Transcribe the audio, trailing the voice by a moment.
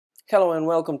Hello and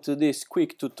welcome to this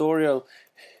quick tutorial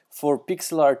for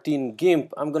pixel art in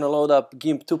GIMP. I'm gonna load up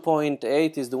GIMP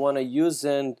 2.8 is the one I use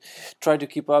and try to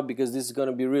keep up because this is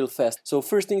gonna be real fast. So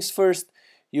first things first,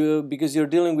 because you're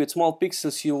dealing with small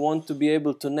pixels, you want to be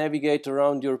able to navigate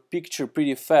around your picture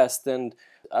pretty fast, and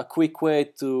a quick way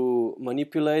to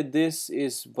manipulate this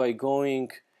is by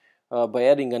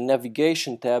adding a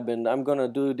navigation tab, and I'm gonna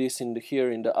do this here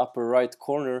in the upper right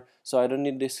corner. So I don't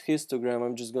need this histogram.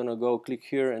 I'm just gonna go click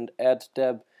here and add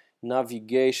tab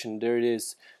navigation. There it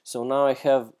is. So now I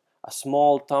have a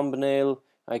small thumbnail.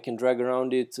 I can drag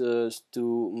around it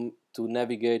to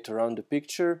navigate around the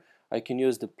picture. I can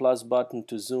use the plus button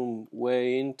to zoom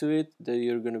way into it.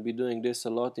 You're gonna be doing this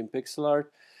a lot in pixel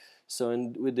art. So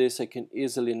with this I can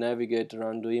easily navigate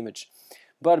around the image.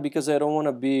 But because I don't want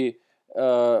to be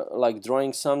like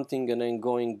drawing something and then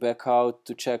going back out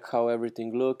to check how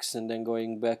everything looks and then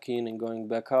going back in and going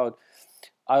back out,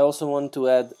 I also want to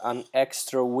add an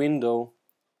extra window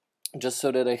just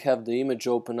so that I have the image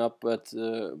open up at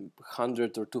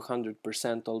 100 or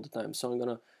 200% all the time. So I'm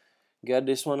gonna get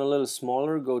this one a little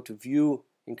smaller, go to view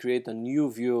and create a new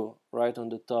view right on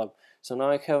the top. So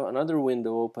now I have another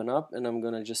window open up, and I'm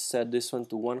gonna just set this one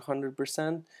to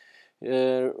 100%.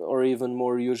 Or even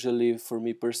more. Usually for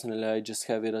me personally I just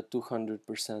have it at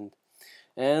 200%.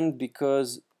 And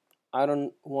because I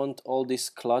don't want all this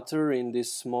clutter in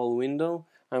this small window,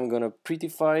 I'm gonna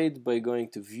prettify it by going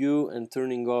to view and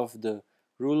turning off the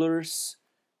rulers,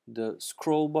 the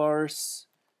scroll bars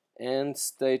and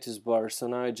status bar. So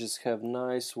now I just have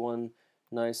nice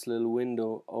little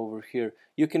window over here.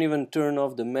 You can even turn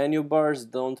off the menu bars.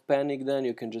 Don't panic then.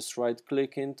 You can just right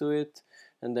click into it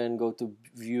and then go to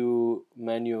view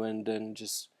menu and then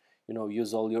just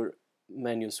use all your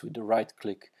menus with the right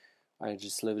click. I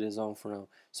just leave this on for now.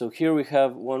 So here we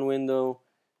have one window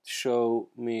to show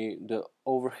me the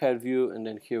overhead view, and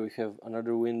then here we have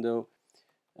another window,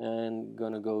 and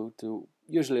gonna go to,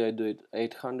 usually I do it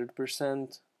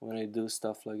 800% when I do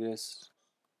stuff like this.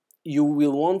 You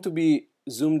will want to be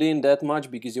zoomed in that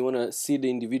much because you want to see the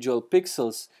individual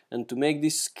pixels, and to make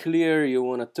this clear you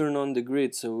want to turn on the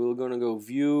grid. So we're gonna go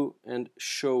view and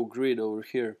show grid over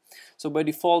here. So by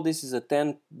default this is a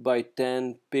 10 by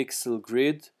 10 pixel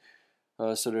grid,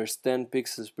 so there's 10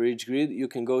 pixels per each grid. You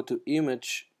can go to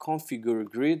image, configure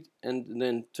grid, and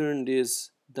then turn this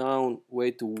down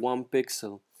way to 1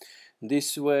 pixel.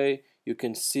 This way you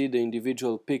can see the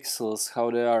individual pixels, how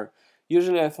they are.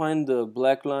 Usually I find the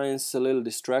black lines a little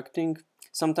distracting.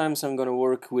 Sometimes I'm gonna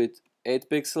work with 8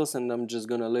 pixels and I'm just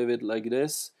gonna leave it like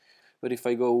this. But if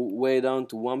I go way down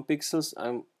to 1 pixels,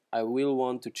 I will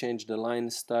want to change the line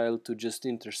style to just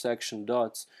intersection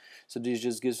dots. So this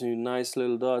just gives me nice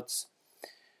little dots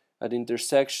at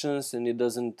intersections, and it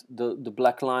doesn't, the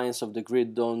black lines of the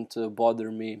grid don't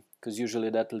bother me, because usually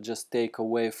that will just take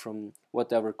away from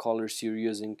whatever colors you're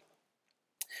using.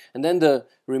 And then the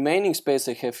remaining space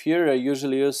I have here I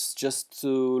usually use just to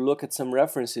look at some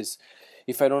references.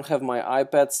 If I don't have my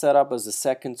iPad set up as a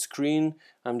second screen,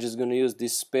 I'm just going to use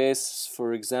this space.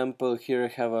 For example, here I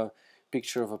have a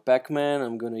picture of a Pac-Man.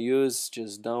 I'm going to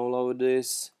just download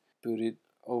this, put it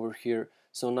over here.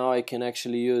 So now I can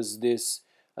actually use this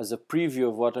as a preview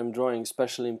of what I'm drawing,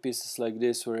 especially in pieces like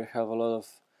this where I have a lot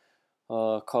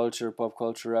of pop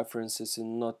culture references,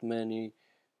 and not many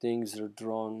things are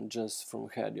drawn just from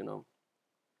head,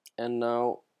 And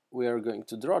now we are going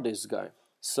to draw this guy.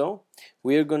 So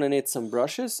we are going to need some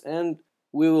brushes, and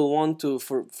we will want to,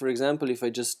 for example, if I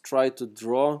just try to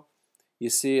draw, you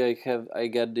see I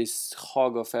get this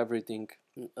hog of everything,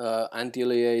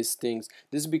 anti-aliasing things.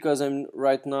 This is because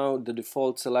right now the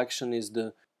default selection is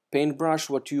the paintbrush.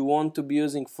 What you want to be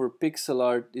using for pixel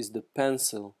art is the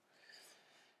pencil.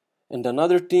 And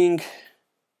another thing,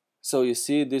 so you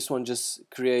see this one just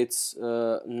creates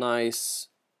a nice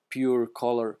pure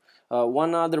color.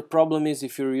 One other problem is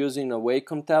if you're using a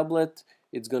Wacom tablet,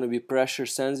 it's going to be pressure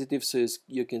sensitive, so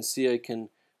you can see I can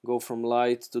go from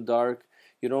light to dark.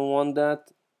 You don't want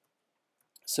that,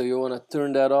 so you want to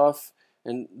turn that off.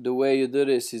 And the way you do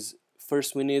this is,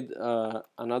 first we need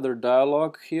another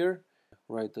dialog here,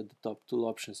 right at the top, tool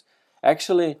options.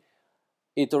 Actually,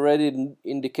 it already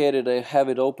indicated I have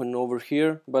it open over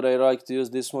here, but I like to use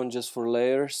this one just for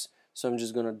layers. So I'm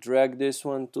just gonna drag this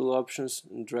one, tool options,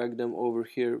 and drag them over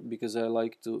here because I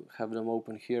like to have them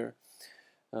open here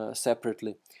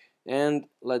separately. And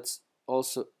let's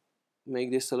also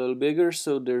make this a little bigger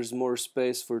so there's more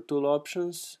space for tool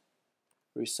options.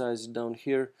 Resize it down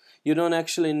here. You don't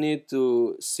actually need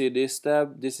to see this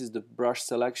tab. This is the brush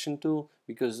selection tool,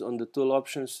 because on the tool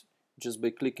options, just by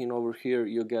clicking over here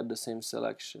you get the same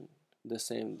selection, the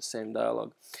same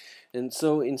dialog. And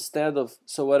so instead of,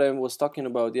 so what I was talking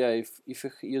about, yeah, if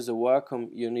you use a Wacom,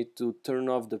 you need to turn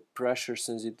off the pressure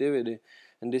sensitivity,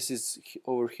 and this is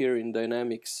over here in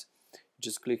dynamics.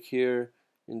 Just click here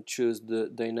and choose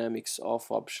the dynamics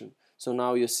off option. So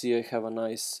now you see I have a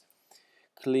nice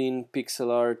clean pixel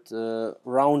art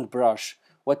round brush.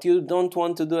 What you don't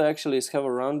want to do actually is have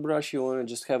a round brush. You want to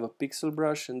just have a pixel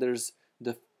brush, and there's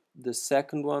the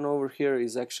second one over here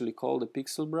is actually called a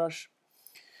pixel brush.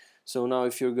 So now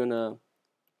if you're gonna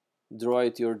draw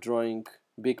it, you're drawing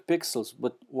big pixels,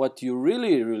 but what you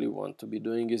really want to be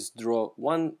doing is draw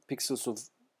 1 pixels of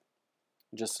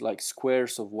just like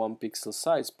squares of 1 pixel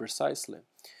size precisely.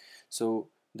 So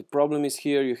the problem is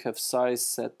here you have size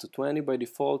set to 20 by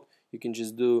default. You can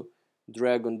just do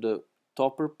drag on the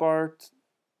topper part,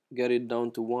 get it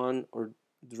down to 1, or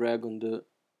drag on the,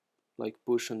 like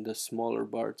push on the smaller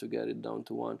bar to get it down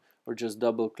to 1, or just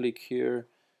double click here,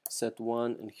 set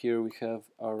 1, and here we have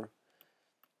our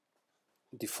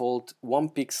default 1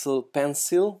 pixel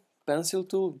pencil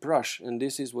tool brush, and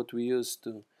this is what we use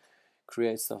to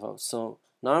create stuff out. So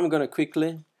now I'm gonna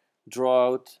quickly draw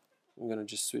out, I'm gonna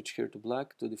just switch here to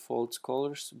black, to default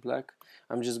colors, black.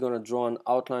 I'm just gonna draw an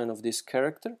outline of this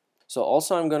character. So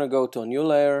also I'm gonna go to a new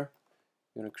layer,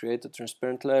 I'm gonna create a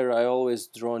transparent layer. I always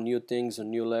draw new things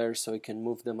on new layers so I can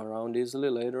move them around easily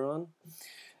later on.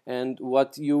 And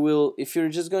what you will, if you're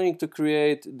just going to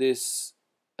create this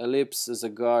ellipse as a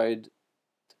guide,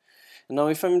 now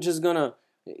if I'm just gonna,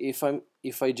 if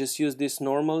I just use this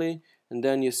normally, and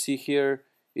then you see here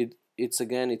it's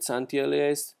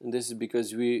anti-aliased, and this is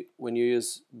because when you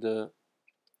use the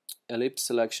ellipse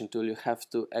selection tool, you have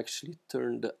to actually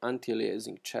turn the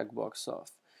anti-aliasing checkbox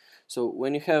off. So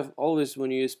when you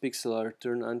use pixel art,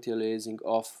 turn anti-aliasing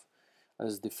off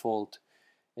as default.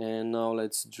 And now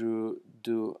let's do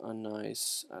a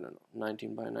nice, I don't know,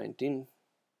 19 by 19.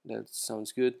 That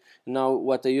sounds good. Now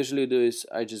what I usually do is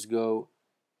I just go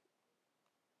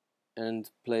and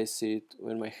place it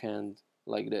with my hand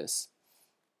like this.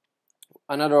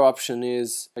 Another option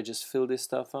is I just fill this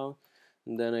stuff out,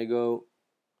 and then I go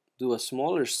do a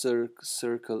smaller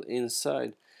circle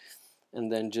inside,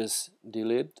 and then just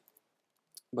delete.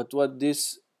 But what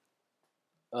this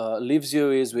leaves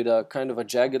you is with a kind of a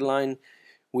jagged line,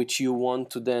 which you want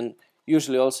to then,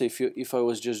 usually also if I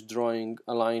was just drawing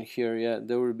a line here, yeah,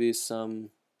 there will be some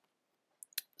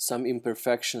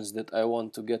imperfections that I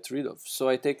want to get rid of. So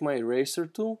I take my eraser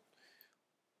tool,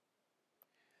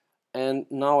 and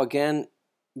now again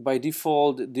by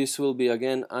default this will be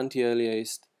again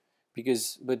anti-aliased,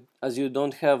 but as you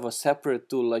don't have a separate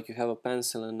tool like you have a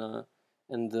pencil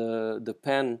and the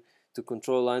pen to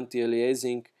control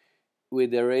anti-aliasing,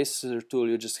 with the eraser tool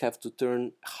you just have to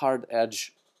turn hard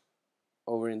edge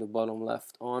over in the bottom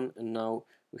left on, and now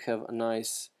we have a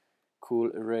nice cool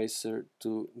eraser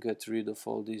to get rid of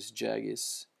all these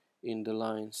jaggies in the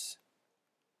lines.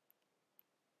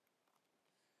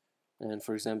 And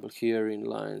for example here in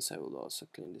lines I will also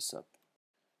clean this up.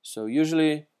 So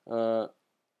usually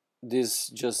this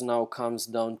just now comes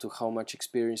down to how much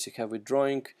experience you have with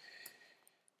drawing.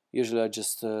 Usually I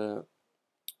just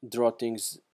draw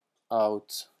things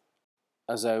out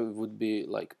as I would be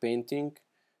like painting,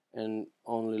 and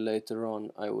only later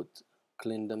on I would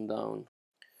clean them down.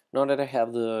 Now that I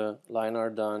have the line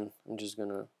art done, I'm just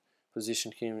gonna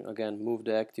position him again, move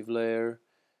the active layer,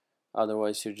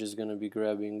 otherwise you're just gonna be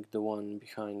grabbing the one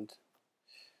behind.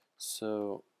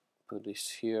 So put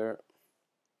this here.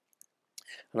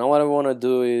 Now what I want to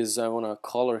do is I want to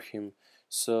color him.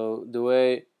 So the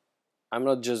way, I'm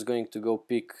not just going to go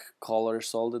pick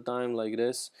colors all the time like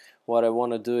this. What I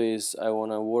want to do is I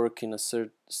want to work in a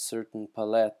certain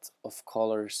palette of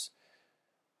colors,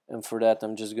 and for that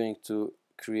I'm just going to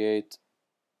create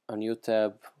a new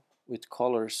tab with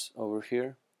colors over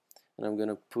here, and I'm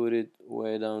gonna put it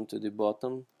way down to the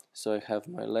bottom, so I have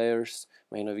my layers,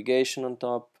 my navigation on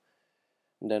top,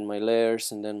 and then my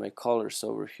layers, and then my colors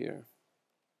over here.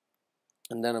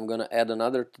 And then I'm gonna add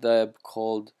another tab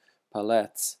called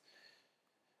palettes,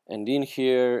 and in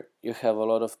here you have a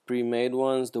lot of pre-made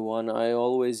ones. The one I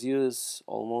always use,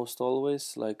 almost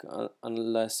always, like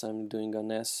unless I'm doing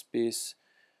an S piece,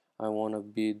 I wanna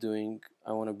be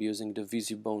using the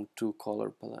Visibone 2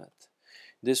 color palette.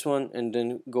 This one, and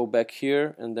then go back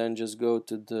here and then just go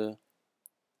to the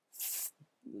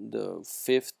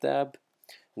 5th tab,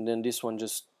 and then this one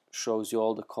just shows you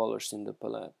all the colors in the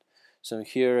palette. So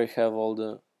here I have all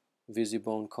the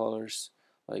Visibone colors.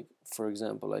 Like for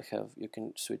example, you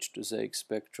can switch to ZX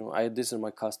Spectrum. These are my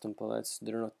custom palettes.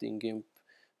 They're not in GIMP.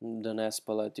 The NAS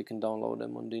palette, you can download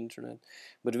them on the internet.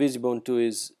 But Visibone 2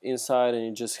 is inside, and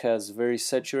it just has very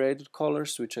saturated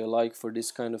colors, which I like for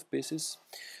this kind of pieces.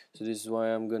 So this is why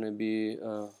I'm gonna be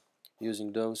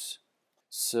using those.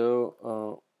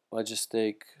 So I'll just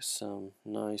take some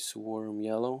nice warm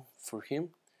yellow for him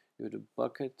with the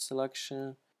bucket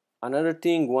selection. Another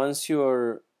thing, once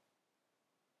you're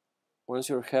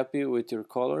happy with your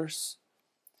colors,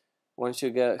 once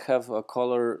you have a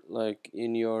color like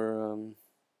in your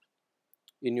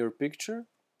picture,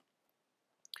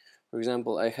 for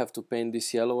example, I have to paint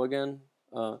this yellow again.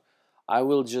 I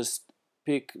will just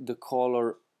pick the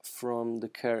color from the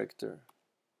character.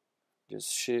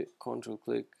 Just shift, control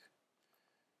click,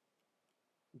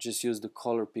 just use the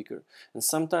color picker. And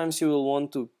sometimes you will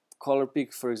want to color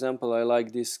pick, for example, I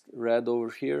like this red over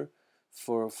here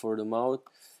for the mouth,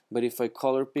 but if I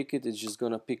color pick it, it's just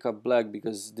gonna pick up black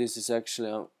because this is actually,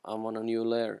 I'm on a new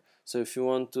layer. So if you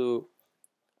want to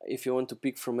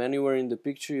pick from anywhere in the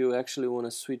picture, you actually want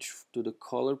to switch to the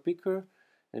color picker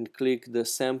and click the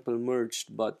sample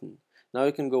merged button. Now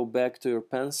you can go back to your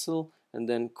pencil and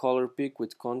then color pick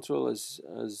with control as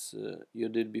you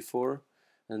did before,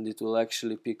 and it will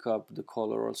actually pick up the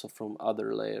color also from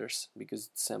other layers because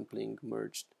it's sampling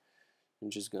merged. I'm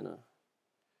just gonna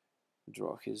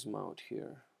draw his mouth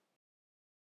here.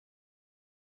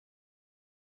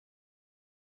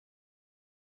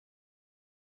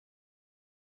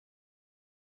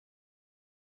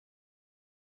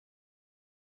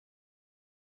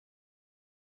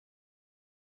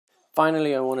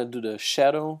 Finally, I want to do the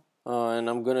shadow, and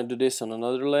I'm gonna do this on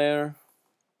another layer.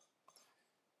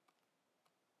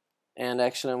 And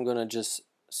actually I'm gonna just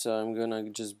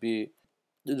be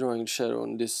drawing shadow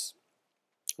on this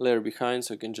layer behind,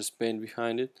 so I can just paint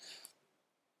behind it.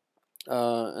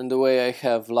 And the way I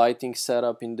have lighting set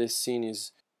up in this scene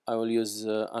is I will use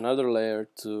another layer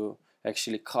to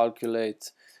actually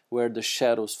calculate where the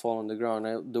shadows fall on the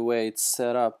ground. The way it's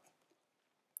set up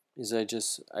is I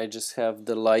just have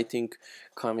the lighting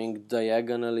coming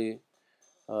diagonally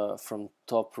from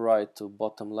top right to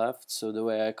bottom left. So the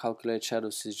way I calculate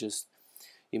shadows is just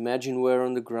imagine where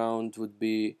on the ground would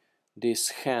be this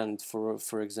hand,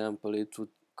 for example. It would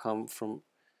come from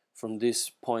this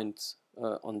point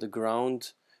on the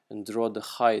ground, and draw the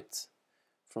height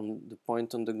from the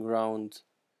point on the ground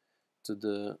to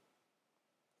the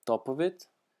top of it.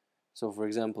 So for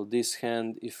example, this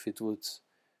hand, if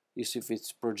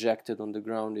it's projected on the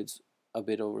ground, it's a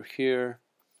bit over here,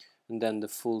 and then the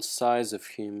full size of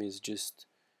him is just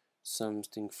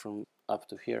something from up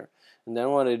to here. And then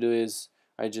what I do is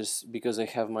because I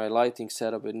have my lighting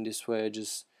set up in this way, I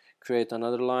just create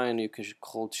another line. You can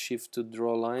hold shift to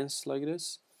draw lines like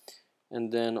this,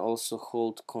 and then also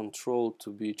hold control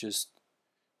to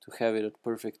have it at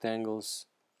perfect angles,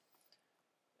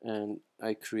 and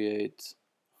I create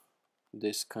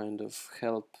this kind of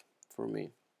help for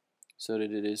me so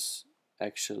that it is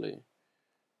actually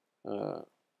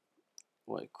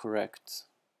like correct.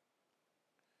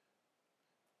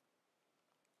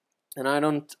 And I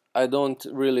don't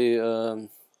really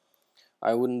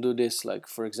I wouldn't do this, like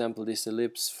for example this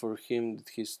ellipse for him that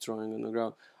he's drawing on the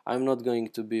ground. I'm not going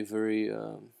to be very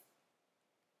I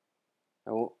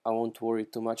won't worry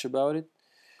too much about it.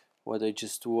 What I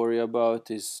just worry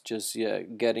about is just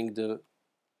getting the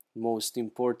most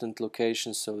important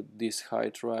location, so this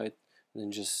height right, and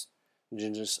then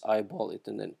just eyeball it,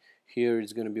 and then here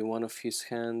it's going to be one of his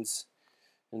hands,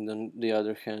 and then the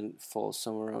other hand falls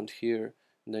somewhere around here,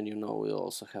 and then we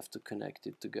also have to connect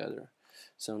it together.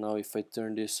 So now if I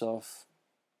turn this off,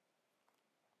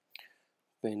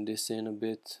 paint this in a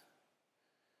bit,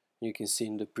 you can see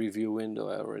in the preview window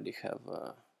I already have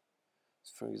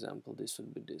for example, this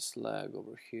would be this leg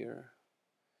over here,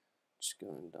 just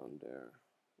going down there,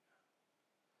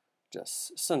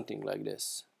 just something like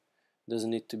this.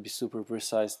 Doesn't need to be super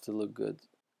precise to look good.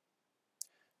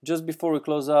 Just before we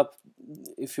close up,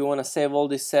 if you want to save all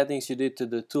these settings you did to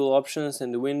the tool options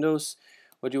and the windows,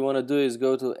 what you want to do is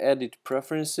go to edit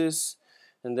preferences,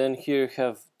 and then here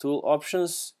have tool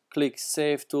options, click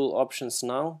save tool options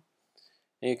now,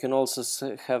 and you can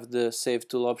also have the save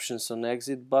tool options on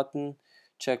exit button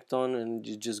checked on, and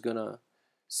you're just gonna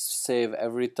save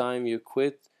every time you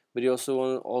quit. But you also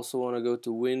want to go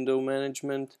to window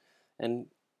management and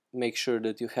make sure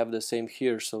that you have the same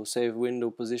here, so save window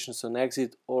positions on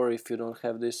exit, or if you don't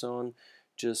have this on,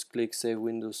 just click save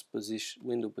window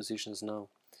positions now.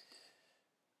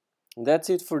 And that's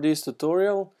it for this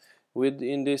tutorial.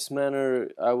 In this manner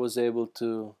I was able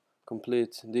to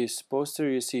complete this poster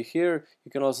you see here.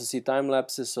 You can also see time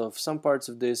lapses of some parts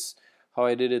of this, how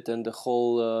I did it, and the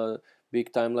whole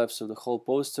big time lapse of the whole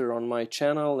poster on my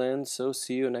channel. And so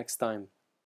see you next time.